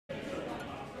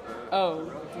Oh,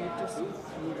 do you just...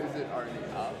 Is it already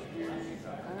up? I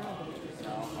don't know.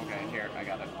 No. Okay, here, I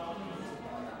got it.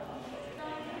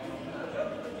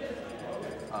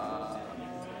 Oh,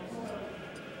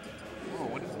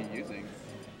 what is he using?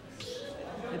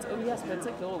 It's OBS, but it's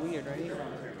like a little weird, right?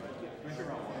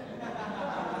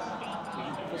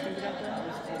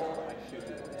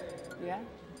 Yeah?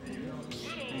 I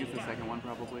think it's the second one,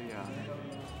 probably, yeah.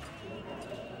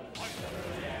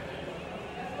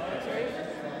 Sorry?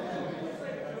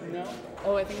 No?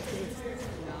 Oh, I think it's because it's...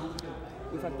 No.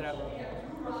 We fucked it up.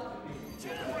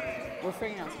 We're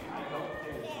figuring out something.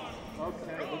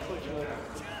 Okay, it looks like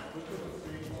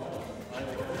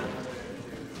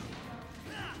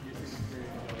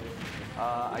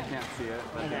I can't see it.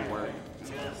 That didn't work.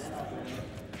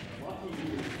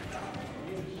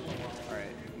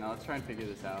 Alright, now let's try and figure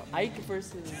this out. Ike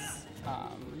versus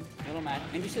Little Mac.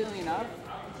 Interestingly enough,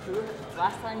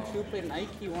 last time True played an Ike,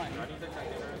 he won.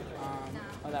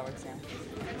 Oh, that works, yeah.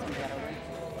 Let's that over.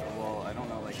 Well, I don't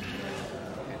know, like...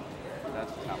 Okay,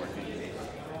 that's not working.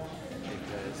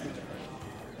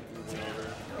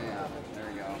 Yeah, there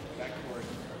we go.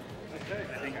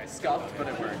 I think I scuffed, but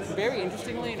it works. Very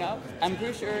interestingly enough, I'm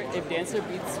pretty sure if Dancer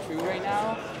beats True right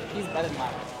now, he's better than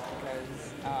Lavish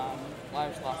because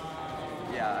Lavish lost.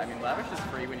 Yeah, I mean, Lavish is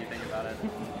free when you think about it.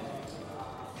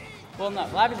 Well, no,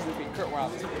 Lavish isn't free. Kurt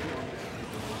Wild is free.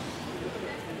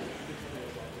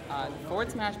 Forward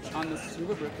smash on the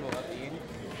super brutal up B.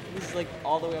 This is like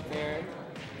all the way up there.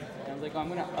 And I was like, oh, I'm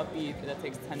gonna up B, but that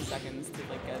takes 10 seconds to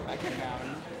like get back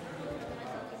down.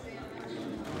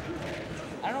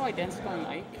 I don't know why Dan's going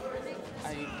Ike.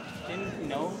 I didn't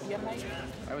know he had an Ike.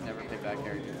 I would never pick that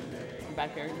character.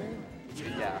 Bad character?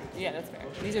 Yeah. Yeah, that's fair.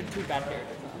 These are two bad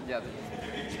characters. Yeah.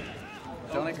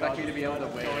 Don't expect me to be able to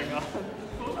win.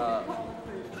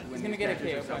 He's gonna get a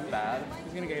KO. So bad.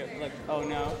 He's gonna get like, oh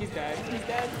no, he's dead. He's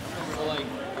dead. So like,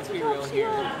 let's be real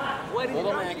here. What?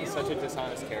 Little Mac is such a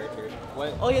dishonest character.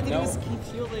 What? All you have to do is keep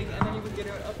shielding, and then you would get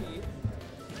an up E.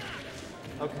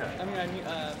 Okay. I mean,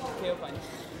 KO punch.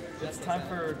 It's time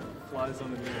for Flies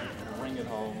on the Knee to bring it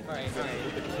home. Alright,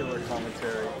 With the killer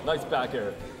commentary. Nice back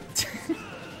air.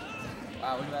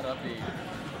 Wow, look at that up B.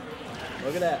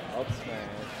 Look at that up smash.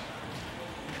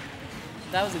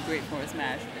 That was a great forward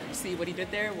smash. See, what he did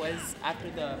there was,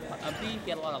 after the up B, he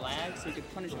had a lot of lag, so he could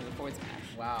punish it with a forward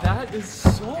smash. Wow. That is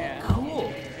so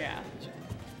cool. Yeah.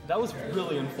 That was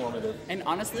really informative. And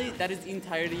honestly, that is the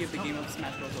entirety of the game of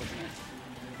Smash Bros. Ultimate.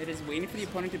 It is waiting for the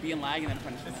opponent to be in lag and then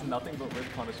punishing It's them. nothing but with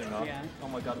punishing up. Yeah. Oh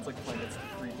my god, it's like playing its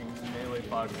freaking Melee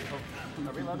 5. Oh,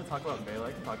 are we allowed to talk about Melee?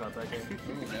 I can talk about that game.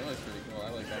 Ooh, Melee's pretty cool. I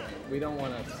like that game. We don't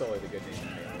want to sully the good name of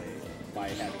Melee by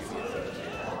having it be associated.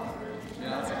 Yeah,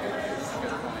 that's a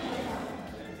good point.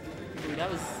 Ooh, that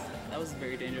was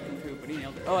very dangerous from True, but he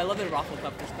nailed it. Oh, I love that Raffle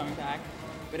Cup is coming back.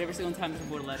 But every single time there's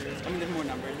more letters. I mean, there's more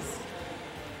numbers.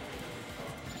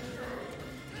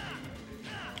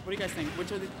 What do you guys think?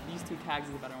 Which of these two tags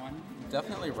is the better one?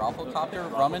 Definitely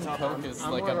Rafflecopter. Rum and Coke is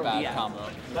like a bad combo.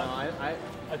 No, I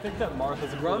think that Marth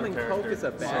is a Rum cooler and character. Coke is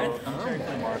a bad So I'm cheering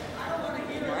for Marth.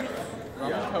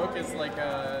 Rum and Coke is like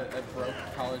a broke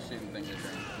college student thing to drink.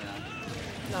 Yeah.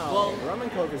 No, Well, Rum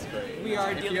and Coke is great. We are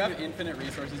If dealing you have with... infinite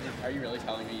resources, are you really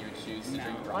telling me you would choose to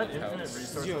drink rum and Coke? Infinite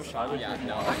resources. I would Yeah, drink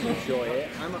no. more. I enjoy it.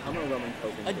 I'm a Rum and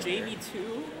Coke A enjoyer.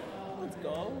 JV2? Let's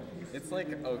go. It's like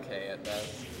okay at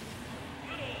best.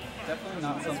 Definitely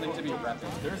not something to be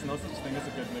repping. There's no such thing as a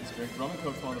good mixed drink. Rum and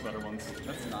Coke's one of the better ones.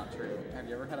 That's not true. Have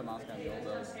you ever had a Moscow Mule?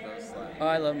 Those Oh,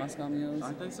 I love Moscow Mules.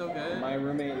 aren't they so good? My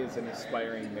roommate is an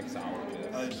aspiring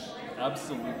mixologist. I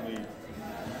absolutely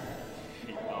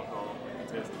hate alcohol.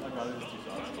 I'd rather just do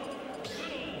shots. It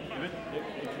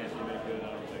can't be made good, I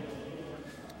don't think.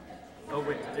 Oh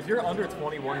wait, if you're under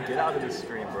 21, get out of this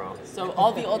stream, bro. So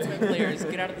all the Ultimate players,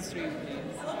 get out of the stream, please.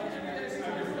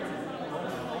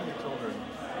 Only children.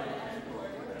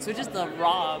 So just the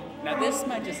R.O.B. Now this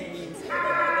might just mean something.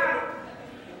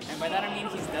 And by that I mean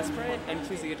he's desperate and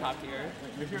choosing a top tier.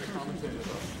 If you're commentating,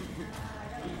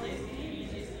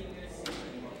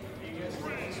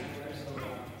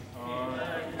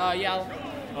 Yeah.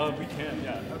 we can,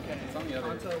 yeah. Okay. It's on the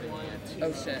other.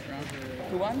 Oh shit, wrong.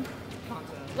 Who won?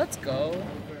 Let's go.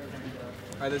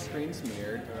 Are the screens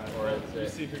mirrored, or is You it?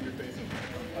 see who you're facing.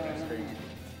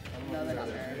 No, they're not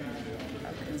there.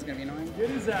 This is gonna be annoying. Get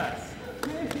his ass.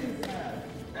 Get his ass.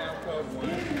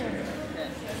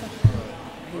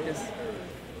 He just...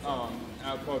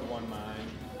 Outcode 1 mine.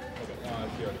 Okay.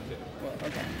 0 to 2. Well,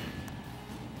 okay.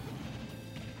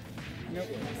 Nope.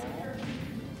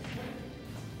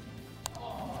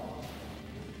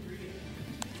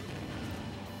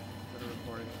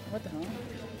 What the hell?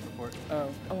 Report. Oh,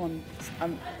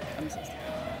 I'm so sorry.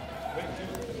 Wait,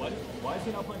 dude, why is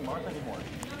he not playing Marth anymore?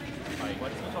 Why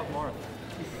does he switch off Marth?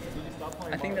 Did he stop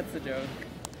playing I think Marth? that's the joke.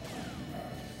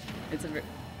 It's a very...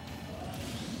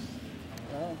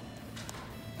 Oh.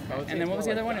 Okay. And then what was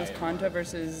the other one? It was Contra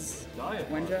versus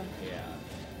Wenja? Yeah.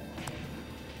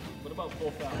 What about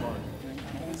full fat Marth?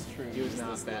 That's true. He was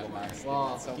not bad, Max.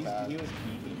 Well, so bad. He was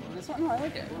beefy. This one? No, I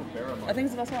like it. Barra I think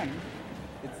it's the best one.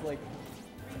 It's like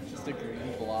just a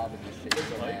green blob and this shit is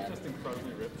so Like, bad. just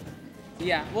incredibly ripped.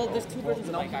 Yeah, well, there's two versions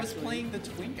of No, Ike, he was actually. playing the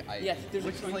Twink Ike. Yes, there's a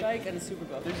which is Twink like, Ike and a Super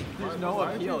Buff. There's no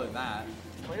appeal in that.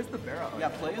 Play as the Barra. Yeah,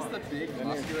 play as the big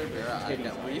muscular Barra Ike.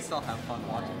 At least I'll have fun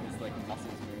watching his like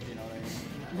muscles move. You know what I mean?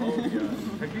 Oh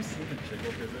yeah. Have you seen the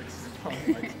jiggle physics on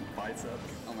Ike's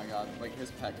biceps? Oh my god, like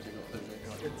his pec jiggle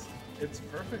physics. It's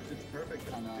perfect. It's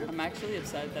perfect. I know. I'm actually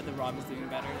upset that the R.O.B is doing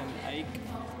better than Ike,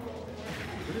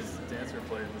 Who does Dancer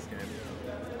play in this game?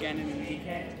 Ganon, and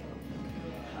DK.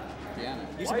 Diana.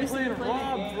 Why are you playing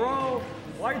R.O.B, bro?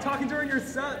 Why are you talking during your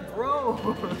set, bro?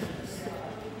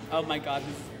 Oh my god,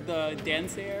 the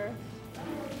Dancer.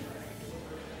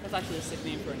 That's actually a sick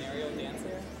name for an aerial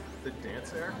Dancer. The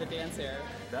Dancer? The Dancer.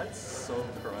 That's so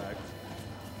correct.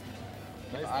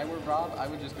 If I were Rob, I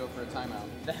would just go for a timeout.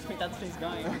 That's what he's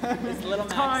going. It's little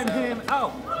Max. Time him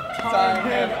out! Time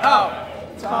him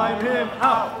out! Time him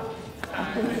out!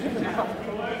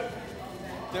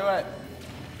 Do it!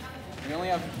 We only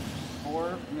have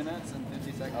 4 minutes and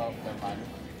 50 seconds. Oh, never mind.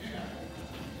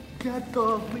 Get the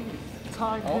lead!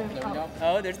 Time Oh, him there we go.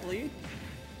 Oh, there's the lead.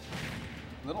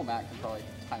 Little Mac could probably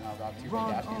time out Rob too, but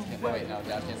Dash can't. Wait, no,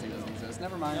 Dash dancing doesn't exist.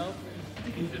 Never mind. Nope.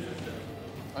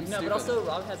 I'm No, stupid. but also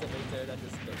R.O.B has a laser that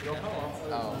just goes to that dance.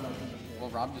 Oh. Well,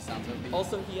 Rob just sounds OP.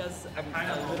 Also, he has a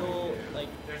little like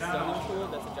zoning tool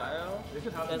that's a gyro.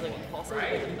 That's like impulsive,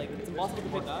 like it's impossible to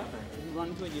pick up. If you run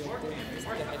into it, you just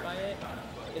get hit by it.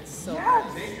 It's so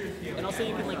good. And also,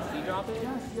 you can like Z drop it, so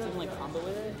you can like combo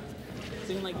with it. So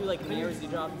you can like do like mirror Z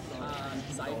drop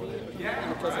side beat, and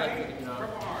it kills like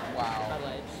Wow. that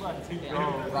ledge. Yeah.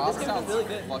 Rob This game is sounds really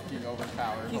good. fucking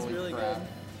overpowered. He's Holy really crap. good.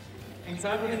 And so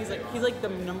everything he's like the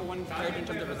 #1 character in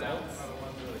terms of results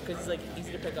because he's like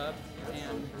easy to pick up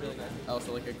and really good. Oh,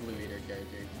 so like a glue eater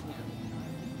character.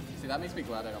 See, that makes me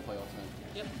glad I don't play Ultimate.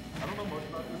 Yep. I don't know much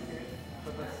about this game,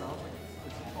 but that sounds like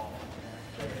it's fun.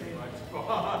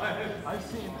 I've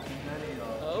seen many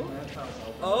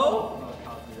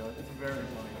It's very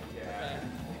funny.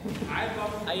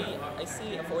 I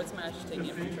see a forward smash taking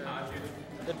it from turn.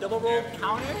 The double roll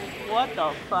counter? What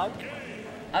the fuck?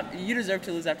 You deserve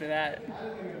to lose after that.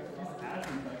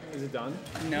 Is it done?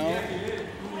 No.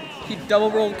 He double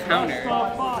rolled counter.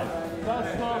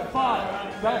 That's the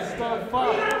 5. That's the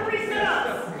 5.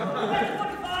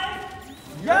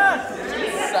 Yes!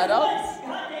 Setups?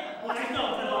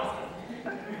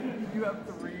 You have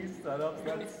 3 setups.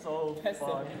 That's so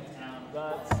fun.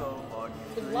 That's so fun.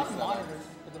 There's a lot of monitors,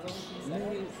 but there's only 3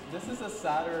 settings. This is a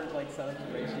sadder like setup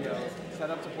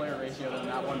to player ratio than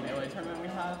that one melee tournament we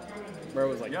had. Where it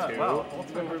was like 2. Wow.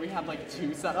 Ultimate where we had like 2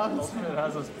 setups. Ultimate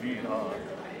has us beat, huh?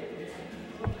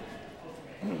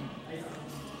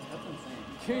 That's insane.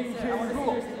 King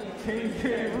rule. King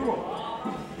rule.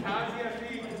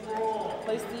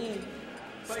 Play Steve.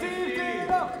 Steve did it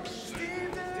up.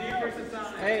 Steve did it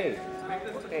up. Hey,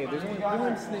 there's only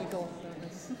one snake.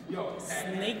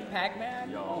 Snake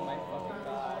Pac-Man? Oh my fucking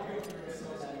god.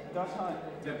 Duck Hunt.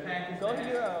 Go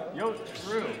Hero. Yo,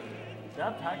 true.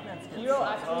 That Pac-Man skin Hero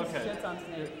sucks. actually Okay. shits on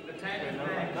Snake.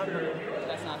 Not true.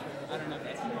 That's not true. I don't know if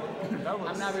that's true. That was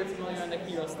I'm not very familiar on the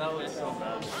Hero stuff. that was so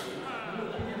bad.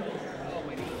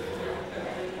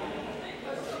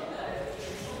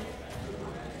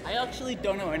 I actually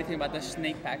don't know anything about the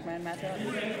Snake Pac-Man matchup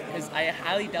because I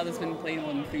highly doubt it's been played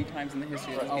more than 3 times in the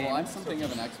history of this Oh, game. well, I'm something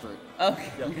of an expert.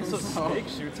 Okay. Yeah, so Snake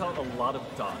shoots out a lot of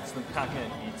dots, then Pac-Man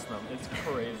eats them. It's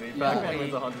crazy. Pac-Man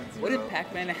wins 100-0. What if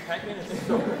Pac-Man Pac-Man is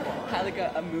so fun. had like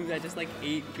a move that just like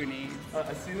ate grenades?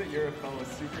 I see that you're a fellow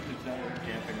super degenerate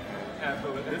camping fan.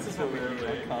 Absolutely. This is what we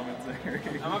need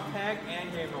commentary. I'm a Pac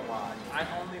and Game & Watch. I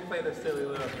only play the silly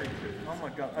little creatures. Oh my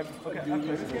god. I played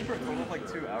this game for a total of like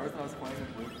 2 hours and I was playing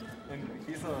with Luke. And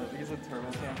he's a turbo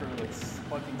camper that's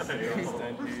fucking serious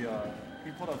and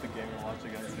he pulled out the Game & Watch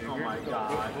against me. Oh my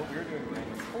god. We were doing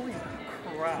random. Holy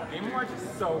crap. Game & Watch is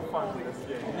so fun in this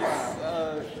game.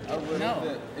 A little No,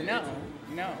 bit.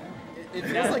 no. It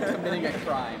feels like committing a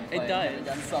crime. It playing does.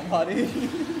 against somebody.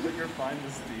 But you're fine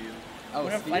with Steve. Oh,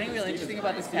 What I'm Steve- finding really Steve interesting is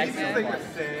about this fine. It's Pac-Man. like a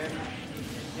sin.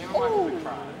 Game & Watch is a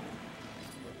crime.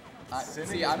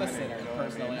 See, I'm a sinner,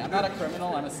 personally. I'm not a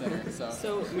criminal, I'm a sinner, so.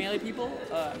 So melee people,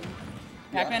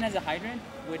 Pac-Man has a hydrant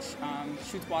which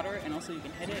shoots water and also you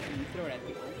can hit it and throw it at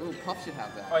people. Ooh, Puff should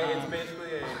have that. Oh yeah, it's basically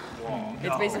a wall.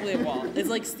 It's basically a wall. It's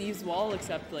like Steve's wall,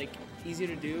 except like easier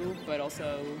to do, but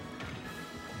also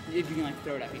if you can like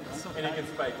throw it at people. So And he can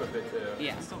spike with it too.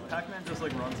 Yeah. So Pac-Man just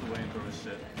like runs away and throws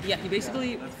shit. Yeah, he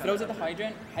basically that's kinda throws at the epic.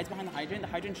 hydrant, hides behind the hydrant. The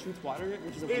hydrant shoots water,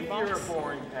 which is a If wind box. you're a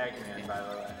boring Pac-Man, by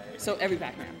the way. So every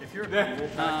Pac-Man. If you're a cool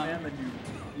Pac-Man, then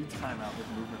you time out with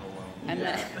movement alone. And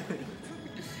then,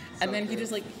 and then he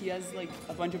just like he has like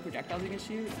a bunch of projectiles he can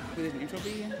shoot with his neutral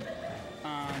B.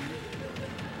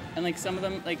 And like some of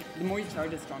them, like the more you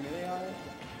charge, the stronger they are.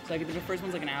 So like the first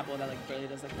one's like an apple that like barely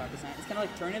does like 5%. It's kind of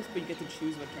like turnips, but you get to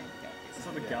choose what turnip you get.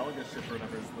 So the Galaga ship or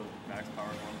whatever is the max power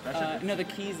one. That shit No, the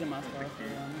key's the most powerful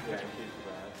one. Yeah, he's the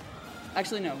best.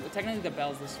 Actually, no. Technically, the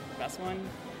bell's the best one,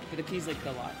 but the key's like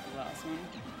the last one.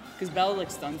 Because bell like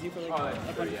stuns you for like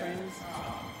a bunch of frames.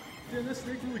 Yeah, this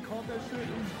snake really caught that shit. It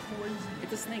was crazy.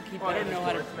 It's a snake. He Oh, better yeah, know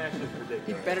how to. forward smash is He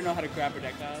ridiculous. better know how to grab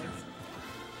projectiles.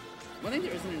 One thing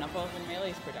there isn't enough of in melee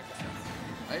is projectiles.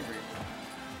 I agree.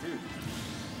 Dude.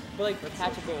 But like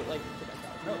catchable like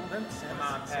projectiles. No, you know? then Come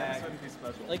on, Samus Pac. wouldn't be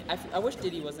special. Like I wish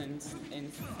Diddy wasn't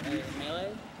in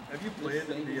melee. Have you played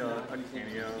the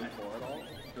Uncanny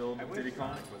build Diddy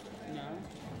Kong?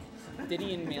 No.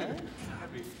 Diddy in melee?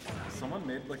 Someone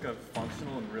made like a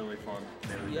functional and really fun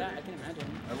melee Yeah, I Diddy. can imagine.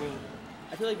 I will.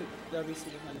 I feel like that would be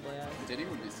super fun to play as. Diddy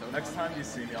would be so Next fun. time you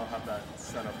see me, I'll have that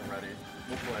set up and ready.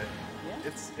 We'll play. Yeah.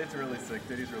 It's really sick.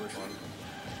 Diddy's really fun.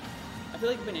 I feel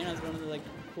like banana is one of the like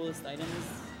coolest items.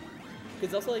 Cause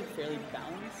it's also like fairly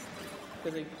balanced.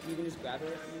 Cause like you can just grab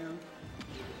it, you know.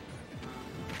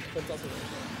 But it's also really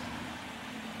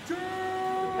cool.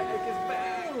 Pac is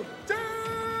back.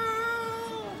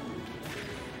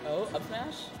 Oh, up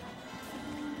smash?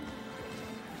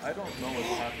 I don't know what's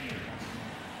happening.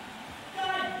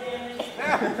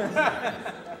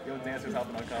 Yo, Dancer's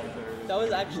helping on commentary. That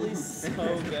was actually so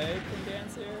good from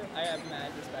Dancer. I have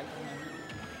mad respect for him.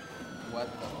 What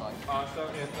the fuck? Also,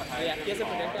 it's the high Yeah, he has a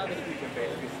projectile that you can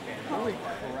basically stand Holy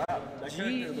crap. That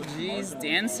character looks Jeez, awesome.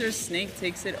 Dancer Snake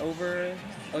takes it over.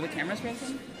 Oh, the camera's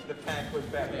broken? The Pac was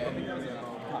back. Yeah, I think that was enough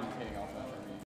commentating off that.